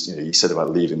use. You said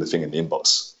about leaving the thing in the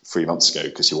inbox 3 months ago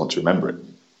because you want to remember it.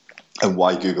 And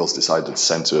why Google's decided to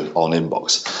center on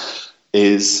inbox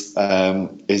is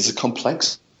the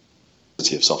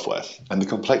complexity of software and the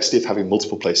complexity of having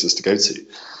multiple places to go to.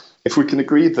 If we can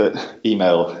agree that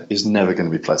email is never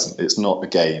going to be pleasant, it's not a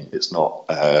game, it's not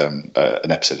an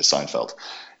episode of Seinfeld,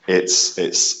 it's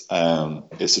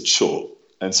a chore.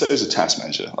 And so is a task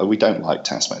manager. We don't like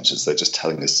task managers. They're just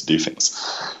telling us to do things.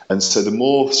 And so the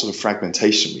more sort of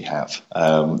fragmentation we have,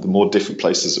 the more different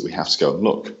places that we have to go and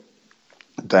look,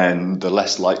 then the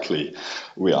less likely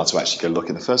we are to actually go look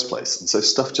in the first place. And so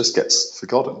stuff just gets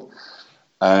forgotten.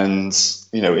 And,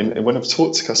 when I've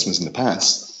talked to customers in the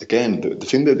past, again, the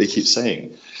thing that they keep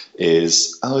saying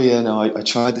is, oh, yeah, no, I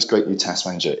tried this great new task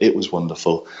manager. It was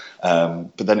wonderful.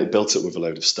 But then it built it with a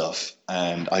load of stuff.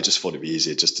 And I just thought it'd be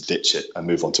easier just to ditch it and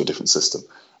move on to a different system.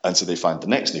 And so they find the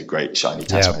next new great shiny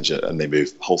task manager and they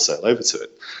move wholesale over to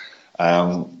it.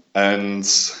 And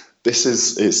this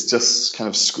is just kind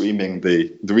of screaming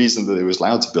the reason that it was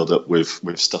allowed to build up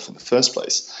with stuff in the first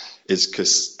place is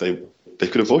because they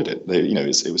could avoid it.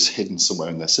 It was hidden somewhere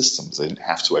in their systems. They didn't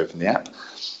have to open the app.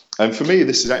 And for me,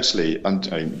 this is actually, I'm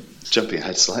jumping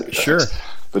ahead slightly, perhaps,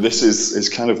 but this is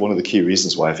kind of one of the key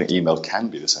reasons why I think email can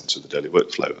be the center of the daily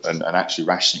workflow and actually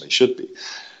rationally should be.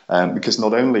 Because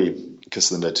not only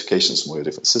because of the notifications from all your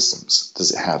different systems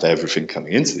does it have everything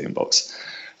coming into the inbox,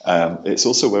 it's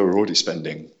also where we're already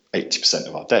spending 80%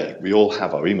 of our day. We all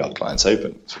have our email clients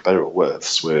open, for better or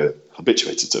worse. We're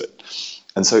habituated to it.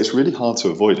 And so it's really hard to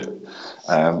avoid it.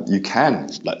 You can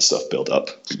let stuff build up,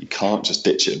 but you can't just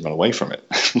ditch it and run away from it.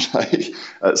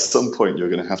 At some point, you're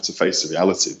going to have to face the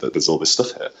reality that there's all this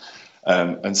stuff here.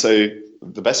 And so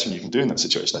the best thing you can do in that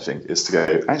situation, I think, is to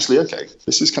go, actually, okay,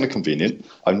 this is kind of convenient.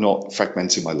 I'm not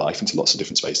fragmenting my life into lots of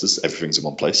different spaces. Everything's in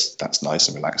one place. That's nice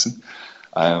and relaxing.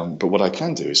 But what I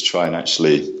can do is try and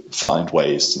actually find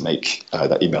ways to make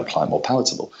that email client more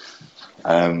palatable.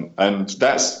 And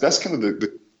that's kind of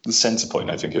the center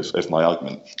point, I think, of my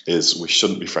argument is we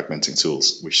shouldn't be fragmenting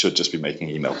tools. We should just be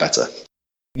making email better.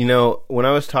 You know, when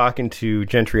I was talking to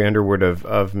Gentry Underwood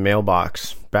of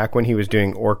Mailbox, back when he was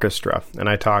doing Orchestra, and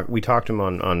we talked to him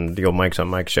on the old Mike's on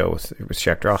Mike show with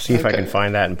Schechter. I'll see if I can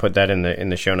find that and put that in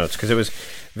the show notes, because it was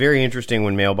very interesting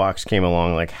when Mailbox came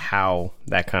along, like how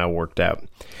that kind of worked out.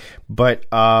 But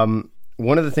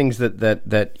one of the things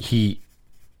that he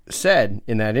said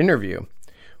in that interview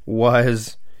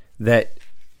was that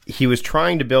he was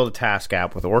trying to build a task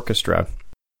app with Orchestra,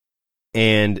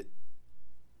 and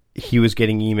he was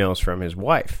getting emails from his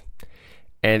wife,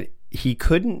 and he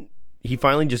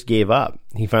finally just gave up.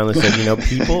 He finally said,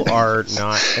 people are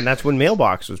not, and that's when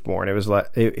Mailbox was born. It was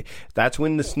like, that's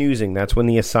when the snoozing, that's when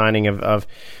the assigning of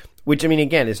which, I mean,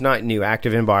 again, it's not new.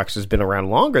 Active Inbox has been around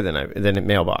longer than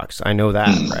Mailbox. I know that,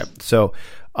 right? So,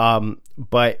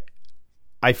 but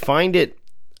I find it,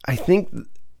 I think,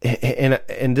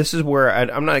 and this is where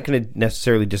I'm not going to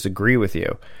necessarily disagree with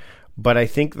you, but I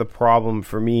think the problem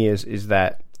for me is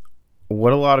that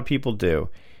what a lot of people do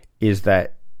is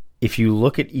that if you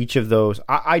look at each of those,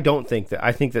 I think that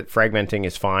fragmenting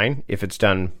is fine if it's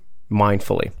done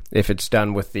mindfully, if it's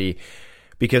done with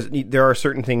because there are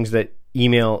certain things that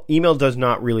email does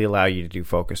not really allow you to do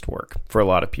focused work for a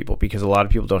lot of people, because a lot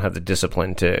of people don't have the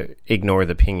discipline to ignore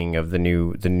the pinging of the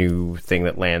new thing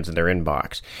that lands in their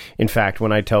inbox. In fact,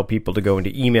 when I tell people to go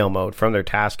into email mode from their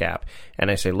task app,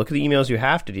 and I say, look at the emails you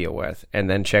have to deal with, and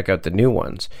then check out the new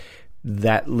ones,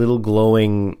 that little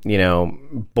glowing,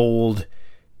 bold,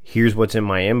 here's what's in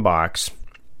my inbox,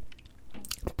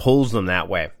 pulls them that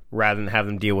way, rather than have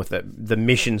them deal with the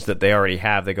missions that they already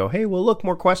have. They go, hey, well, look,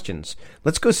 more questions.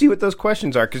 Let's go see what those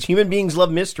questions are, because human beings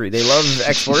love mystery. They love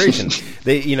exploration.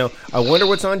 They, I wonder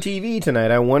what's on TV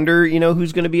tonight. I wonder,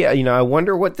 who's going to be, I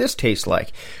wonder what this tastes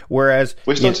like. Whereas,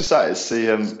 which not just that,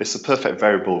 it's the perfect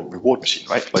variable reward machine,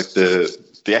 right? Like the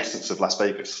essence of Las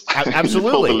Vegas.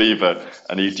 Absolutely. You pull the lever,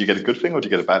 and do you get a good thing or do you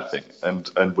get a bad thing?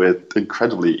 And we're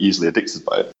incredibly easily addicted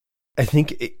by it. I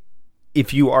think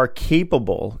if you are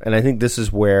capable, and I think this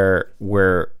is where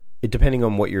depending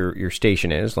on what your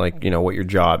station is, like, what your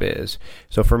job is.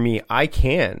 So for me, I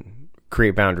can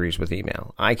create boundaries with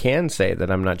email. I can say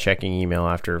that I'm not checking email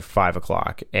after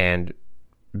 5:00 and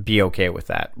be okay with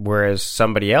that. Whereas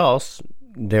somebody else,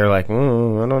 they're like, I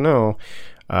don't know.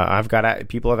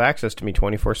 People have access to me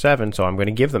 24/7, so I'm going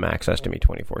to give them access to me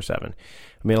 24/7.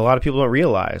 I mean, a lot of people don't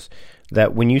realize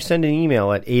that when you send an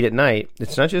email at 8 at night,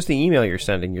 it's not just the email you're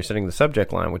sending the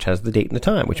subject line, which has the date and the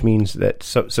time, which means that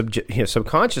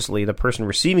subconsciously the person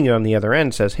receiving it on the other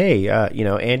end says, hey,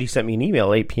 Andy sent me an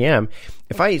email at 8 p.m.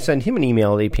 If I send him an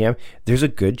email at 8 p.m., there's a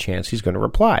good chance he's going to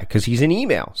reply because he's in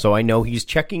email. So I know he's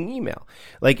checking email.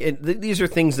 Like, these are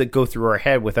things that go through our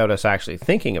head without us actually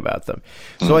thinking about them.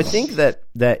 So I think that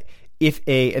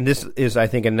and this is, I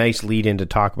think, a nice lead in to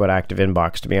talk about Active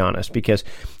Inbox, to be honest, because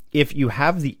if you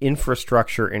have the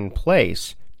infrastructure in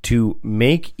place to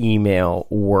make email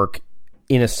work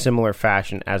in a similar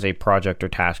fashion as a project or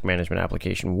task management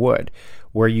application would,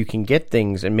 where you can get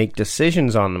things and make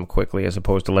decisions on them quickly as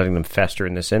opposed to letting them fester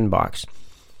in this inbox,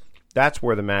 that's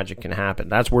where the magic can happen.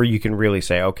 That's where you can really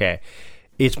say, okay,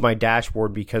 it's my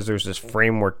dashboard because there's this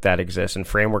framework that exists, and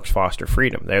frameworks foster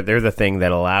freedom. They're the thing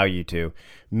that allow you to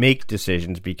make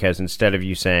decisions, because instead of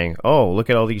you saying, oh, look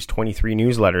at all these 23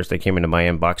 newsletters that came into my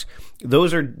inbox,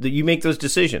 you make those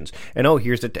decisions. And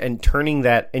and turning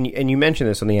that, and you mentioned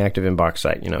this on the Active Inbox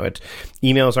site, it's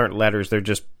emails aren't letters, they're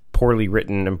just poorly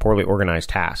written and poorly organized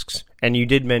tasks. And you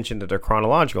did mention that they're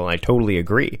chronological, and I totally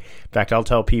agree. In fact, I'll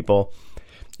tell people,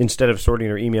 instead of sorting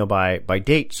their email by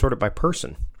date, sort it by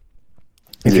person.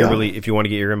 If you want to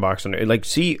get your inbox on, like,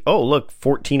 see, oh, look,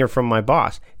 14 are from my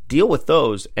boss. Deal with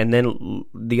those, and then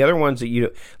the other ones that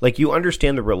you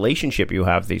understand the relationship you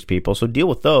have with these people, so deal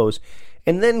with those,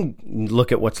 and then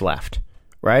look at what's left,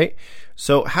 right?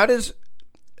 So how did,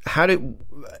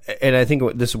 and I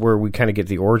think this is where we kind of get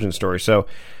the origin story. So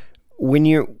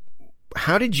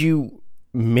how did you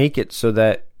make it so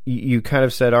that you kind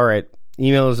of said, all right,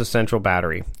 email is a central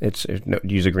battery.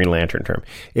 Use a Green Lantern term.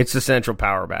 It's the central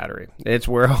power battery. It's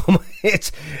where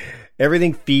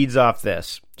everything feeds off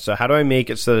this. So how do I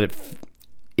make it so that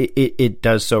it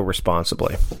does so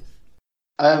responsibly?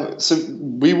 So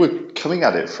we were coming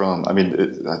at it from,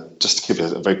 just to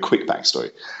give a very quick backstory.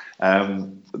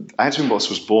 Active Inbox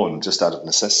was born just out of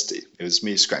necessity. It was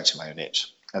me scratching my own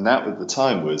itch. And that at the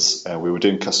time was we were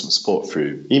doing customer support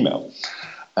through email.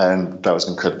 And that was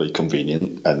an incredibly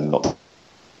convenient and, not to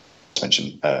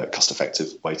mention, cost-effective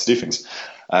way to do things.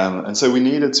 And so we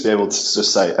needed to be able to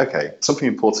just say, okay, something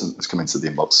important has come into the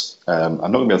inbox. I'm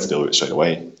not going to be able to deal with it straight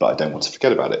away, but I don't want to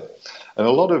forget about it. And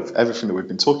a lot of everything that we've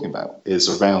been talking about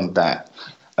is around that.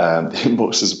 The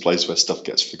inbox is a place where stuff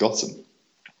gets forgotten.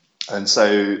 And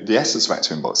so the essence of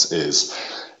Active Inbox is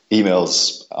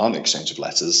emails aren't an exchange of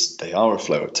letters. They are a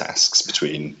flow of tasks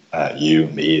between you,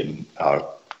 me, and our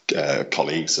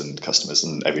colleagues and customers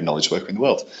and every knowledge worker in the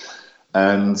world.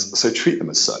 And so treat them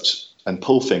as such and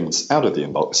pull things out of the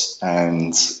inbox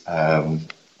and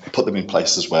put them in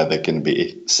places where they can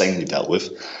be sanely dealt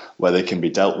with, where they can be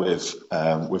dealt with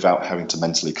without having to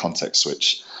mentally context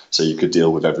switch. So you could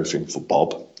deal with everything for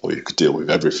Bob, or you could deal with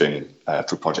everything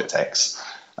for Project X,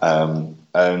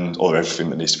 or everything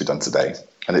that needs to be done today.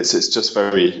 And it's just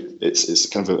it's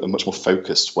kind of a much more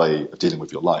focused way of dealing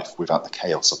with your life without the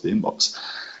chaos of the inbox.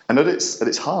 And at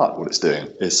its heart, what it's doing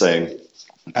is saying,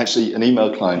 actually, an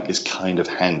email client is kind of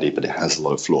handy, but it has a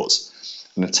lot of flaws.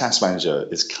 And a task manager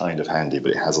is kind of handy,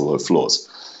 but it has a lot of flaws.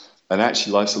 And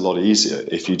actually, life's a lot easier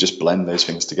if you just blend those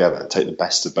things together, take the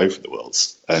best of both of the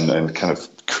worlds, and kind of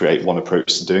create one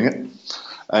approach to doing it.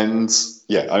 And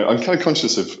yeah, I'm kind of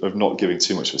conscious of not giving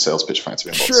too much of a sales pitch for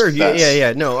Active Inbox. Sure,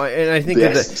 yeah. No, and I think the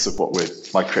essence of what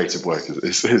my creative work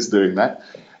is doing that.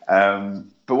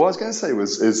 But what I was going to say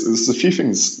is there's a few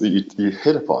things that you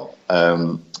hit upon.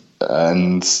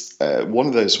 And one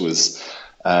of those was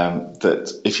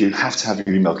that if you have to have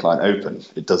your email client open,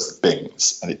 it does the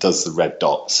bings and it does the red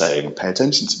dot saying, pay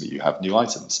attention to me, you have new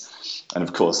items. And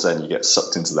of course, then you get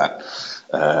sucked into that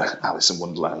Alice in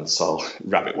Wonderland style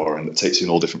rabbit warren that takes you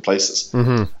in all different places.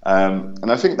 Mm-hmm. And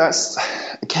I think that's,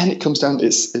 again, it comes down,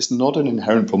 it's not an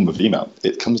inherent problem of email.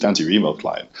 It comes down to your email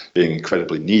client being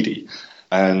incredibly needy.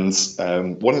 And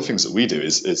one of the things that we do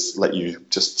is let you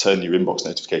just turn your inbox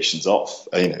notifications off.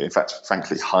 In fact,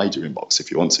 frankly, hide your inbox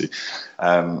if you want to.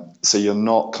 So you're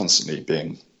not constantly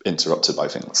being interrupted by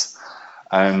things.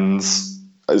 And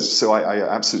so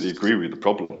I absolutely agree with the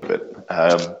problem of it.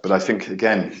 But I think,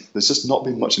 again, there's just not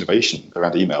been much innovation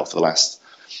around email for the last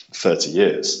 30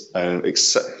 years,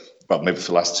 except, well, maybe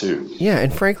for the last 2. Yeah,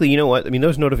 and frankly, you know what? I mean,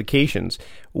 those notifications,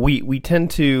 we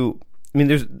tend to... I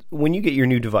mean, when you get your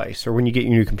new device or when you get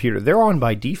your new computer, they're on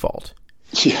by default.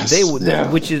 Yes.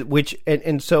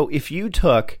 And so if you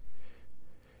took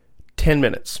 10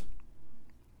 minutes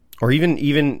or even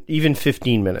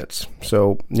 15 minutes,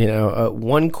 so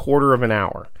 1/4 of an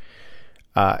hour,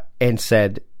 and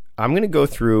said, I'm going to go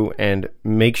through and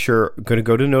make sure, I'm going to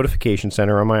go to the notification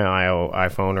center on my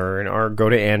iPhone or go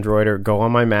to Android or go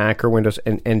on my Mac or Windows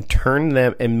and turn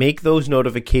them and make those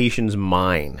notifications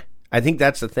mine. I think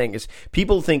that's the thing, is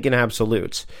people think in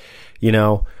absolutes.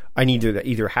 I need to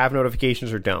either have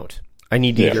notifications or don't. I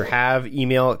need to either have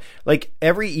email, like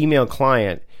every email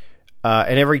client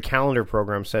and every calendar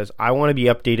program says, I want to be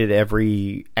updated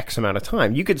every X amount of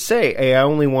time. You could say, hey, I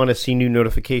only want to see new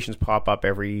notifications pop up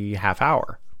every half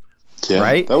hour. Yeah,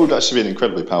 right? That would actually be an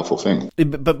incredibly powerful thing.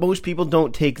 But most people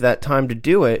don't take that time to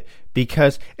do it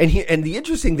because, and the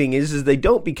interesting thing is they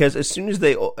don't, because as soon as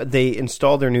they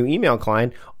install their new email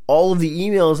client, all of the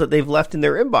emails that they've left in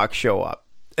their inbox show up.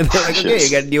 And they're like, okay,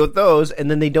 you got to deal with those. And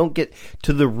then they don't get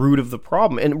to the root of the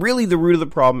problem. And really the root of the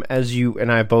problem, as you and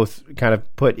I both kind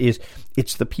of put, is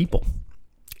it's the people.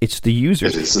 It's the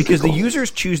users. Because the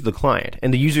users choose the client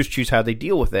and the users choose how they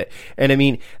deal with it. And I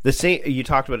mean, the same, you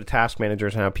talked about the task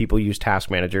managers and how people use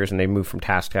task managers and they move from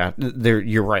task to task.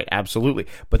 You're right, absolutely.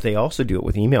 But they also do it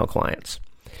with email clients.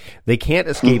 They can't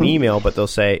escape email, but they'll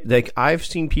say, like, I've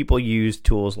seen people use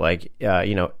tools like,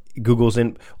 Google's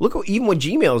look even what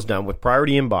Gmail's done with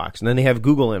Priority Inbox, and then they have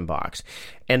Google Inbox,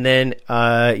 and then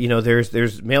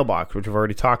there's Mailbox, which we've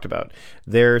already talked about.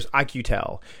 There's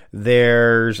IQtel.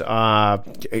 There's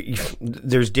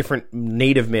different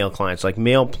native mail clients like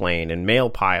Mailplane and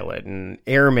Mailpilot and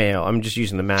Airmail. I'm just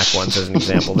using the Mac ones as an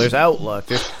example. There's Outlook.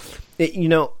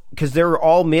 Because they're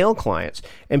all mail clients,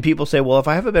 and people say, well, if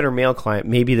I have a better mail client,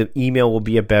 maybe the email will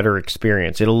be a better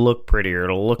experience. It'll look prettier.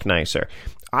 It'll look nicer.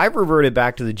 I've reverted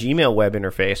back to the Gmail web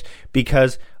interface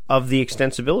because of the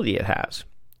extensibility it has.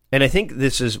 And I think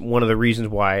this is one of the reasons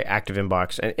why Active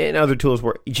Inbox and other tools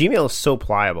where Gmail is so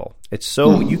pliable. It's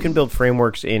so, you can build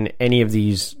frameworks in any of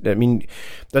these. I mean,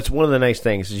 that's one of the nice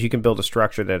things is you can build a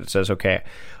structure that it says, okay,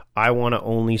 I want to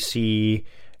only see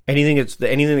anything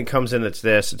that comes in that's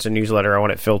this. It's a newsletter. I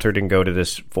want it filtered and go to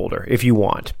this folder if you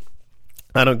want.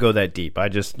 I don't go that deep. I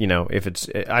just,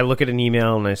 I look at an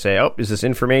email and I say, oh, is this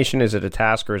information? Is it a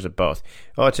task or is it both?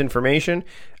 Oh, it's information.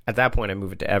 At that point, I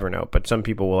move it to Evernote, but some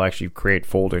people will actually create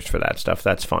folders for that stuff.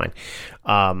 That's fine.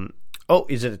 Oh,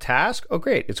 is it a task? Oh,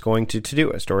 great. It's going to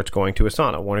Todoist or it's going to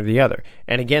Asana, one or the other.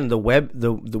 And again, the web,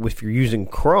 if you're using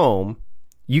Chrome,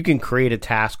 you can create a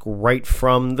task right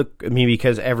from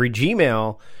because every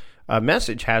Gmail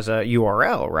message has a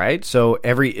URL, right? So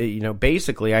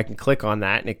basically I can click on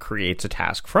that and it creates a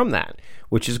task from that,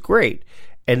 which is great.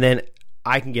 And then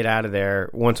I can get out of there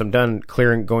once I'm done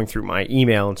going through my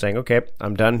email and saying, okay,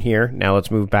 I'm done here. Now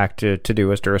let's move back to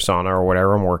Todoist or Asana or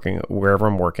wherever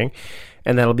I'm working.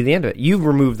 And that'll be the end of it. You've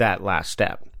removed that last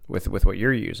step with what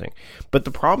you're using. But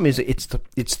the problem is it's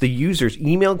the users.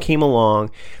 Email came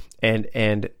along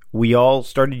and we all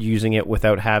started using it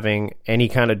without having any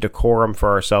kind of decorum for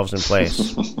ourselves in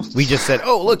place. We just said,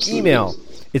 oh, look, email.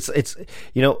 It's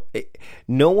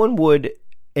no one would.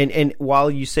 And while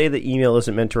you say that email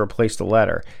isn't meant to replace the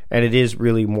letter, and it is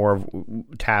really more of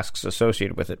tasks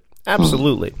associated with it,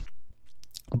 absolutely.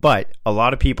 But a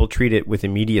lot of people treat it with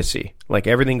immediacy, like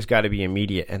everything's got to be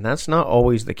immediate, and that's not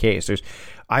always the case.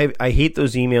 I hate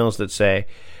those emails that say,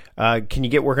 "Can you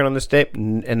get working on this day?"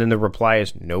 And then the reply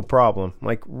is, "No problem."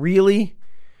 Like, really,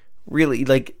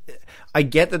 like. I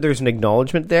get that there's an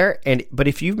acknowledgement there, but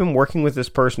if you've been working with this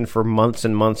person for months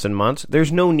and months and months,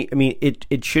 there's no need. I mean,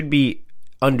 it should be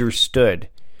understood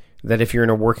that if you're in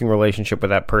a working relationship with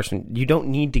that person, you don't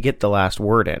need to get the last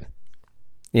word in.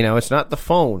 It's not the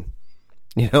phone.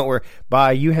 Where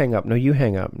bye, you hang up, no, you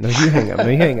hang up, no, you hang up, no,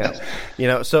 you hang up.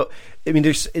 So I mean,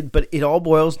 but it all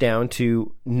boils down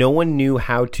to no one knew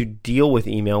how to deal with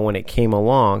email when it came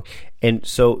along, and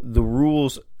so the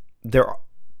rules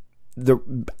the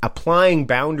applying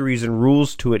boundaries and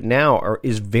rules to it now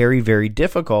is very, very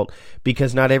difficult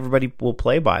because not everybody will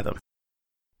play by them.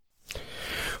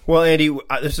 Well, Andy,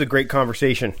 this is a great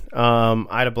conversation. I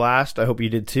had a blast. I hope you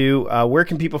did too. Where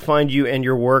can people find you and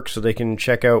your work so they can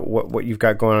check out what you've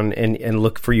got going on and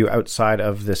look for you outside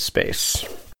of this space?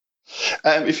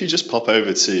 If you just pop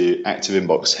over to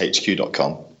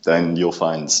activeinboxhq.com, then you'll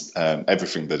find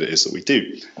everything that it is that we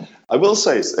do. I will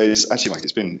say it's actually, Mike,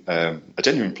 it's been a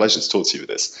genuine pleasure to talk to you with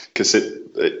this, because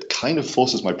it kind of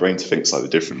forces my brain to think slightly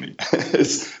differently.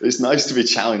 It's nice to be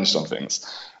challenged on things.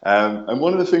 And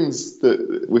one of the things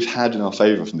that we've had in our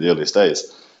favour from the earliest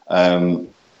days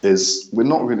is we're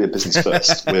not really a business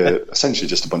first. We're essentially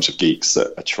just a bunch of geeks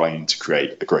that are trying to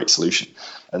create a great solution.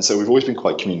 And so we've always been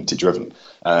quite community driven.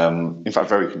 In fact,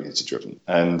 very community driven.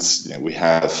 And we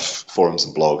have forums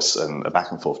and blogs and a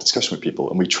back and forth discussion with people,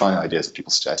 and we try ideas that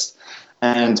people suggest.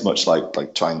 And much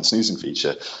like trying the snoozing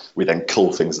feature, we then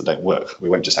cull things that don't work. We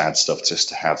won't just add stuff just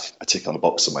to have a tick on a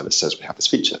box somewhere that says we have this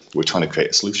feature. We're trying to create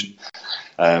a solution.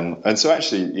 And so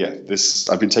actually,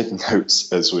 I've been taking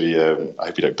notes as we, I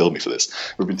hope you don't bill me for this,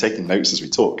 we've been taking notes as we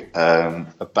talk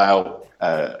about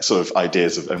sort of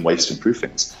ideas and ways to improve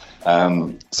things.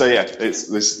 It's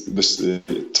this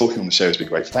talking on the show has been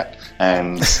great for that.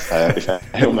 And if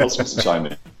anyone else wants to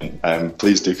chime in,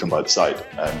 please do come by the site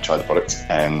and try the product,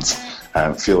 and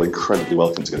feel incredibly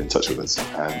welcome to get in touch with us.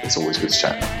 It's always good to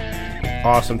chat.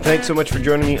 Awesome. Thanks so much for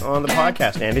joining me on the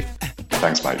podcast, Andy.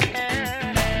 Thanks, Mike.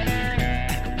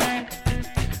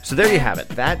 So there you have it.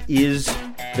 That is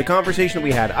the conversation that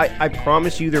we had. I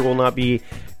promise you there will not be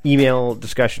email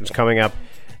discussions coming up,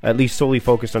 at least solely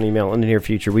focused on email in the near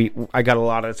future. I got a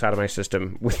lot of this out of my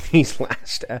system with these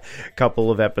last couple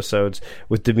of episodes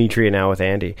with Dimitri and now with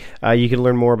Andy. You can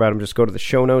learn more about them. Just go to the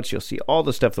show notes. You'll see all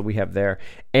the stuff that we have there.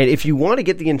 And if you want to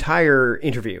get the entire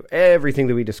interview, everything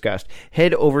that we discussed,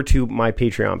 head over to my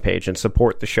Patreon page and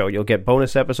support the show. You'll get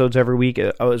bonus episodes every week,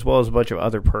 as well as a bunch of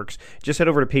other perks. Just head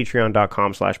over to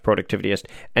patreon.com/productivityist,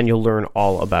 and you'll learn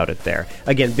all about it there.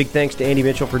 Again, big thanks to Andy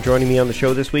Mitchell for joining me on the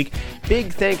show this week.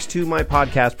 Big thanks to my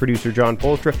podcast producer, John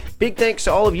Polstra. Big thanks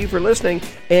to all of you for listening.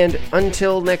 And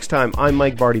until next time, I'm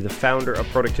Mike Barty, the founder of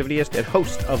Productivityist and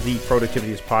host of the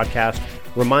Productivityist podcast,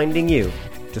 reminding you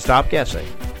to stop guessing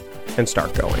and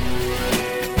start going.